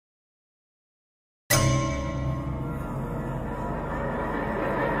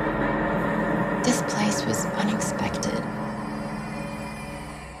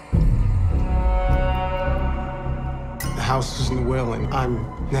house was in the will, and I'm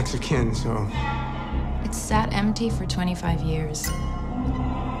next of kin, so... It's sat empty for 25 years.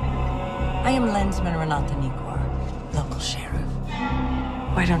 I am Lensman Renata Nikor, local sheriff.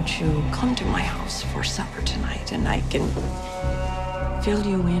 Why don't you come to my house for supper tonight, and I can fill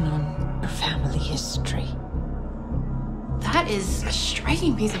you in on your family history. That is a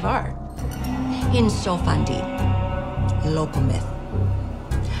striking piece of art. In Sofandi, local myth.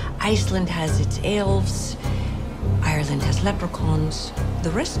 Iceland has its elves, Ireland has leprechauns, the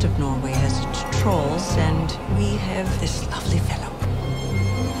rest of Norway has its trolls, and we have this lovely fellow.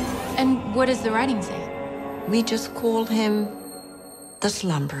 And what does the writing say? We just call him the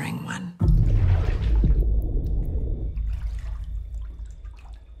slumbering one.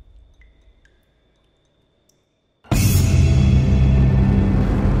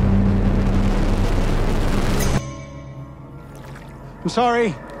 I'm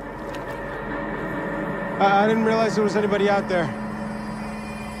sorry. I didn't realize there was anybody out there.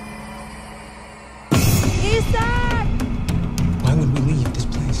 Isak! Why would we leave this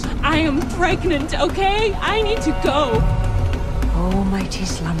place? I am pregnant, okay? I need to go. O mighty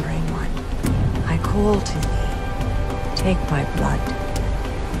slumbering one, I call to thee. Take my blood,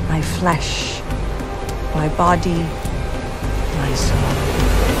 my flesh, my body, my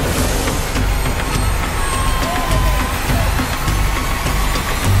soul.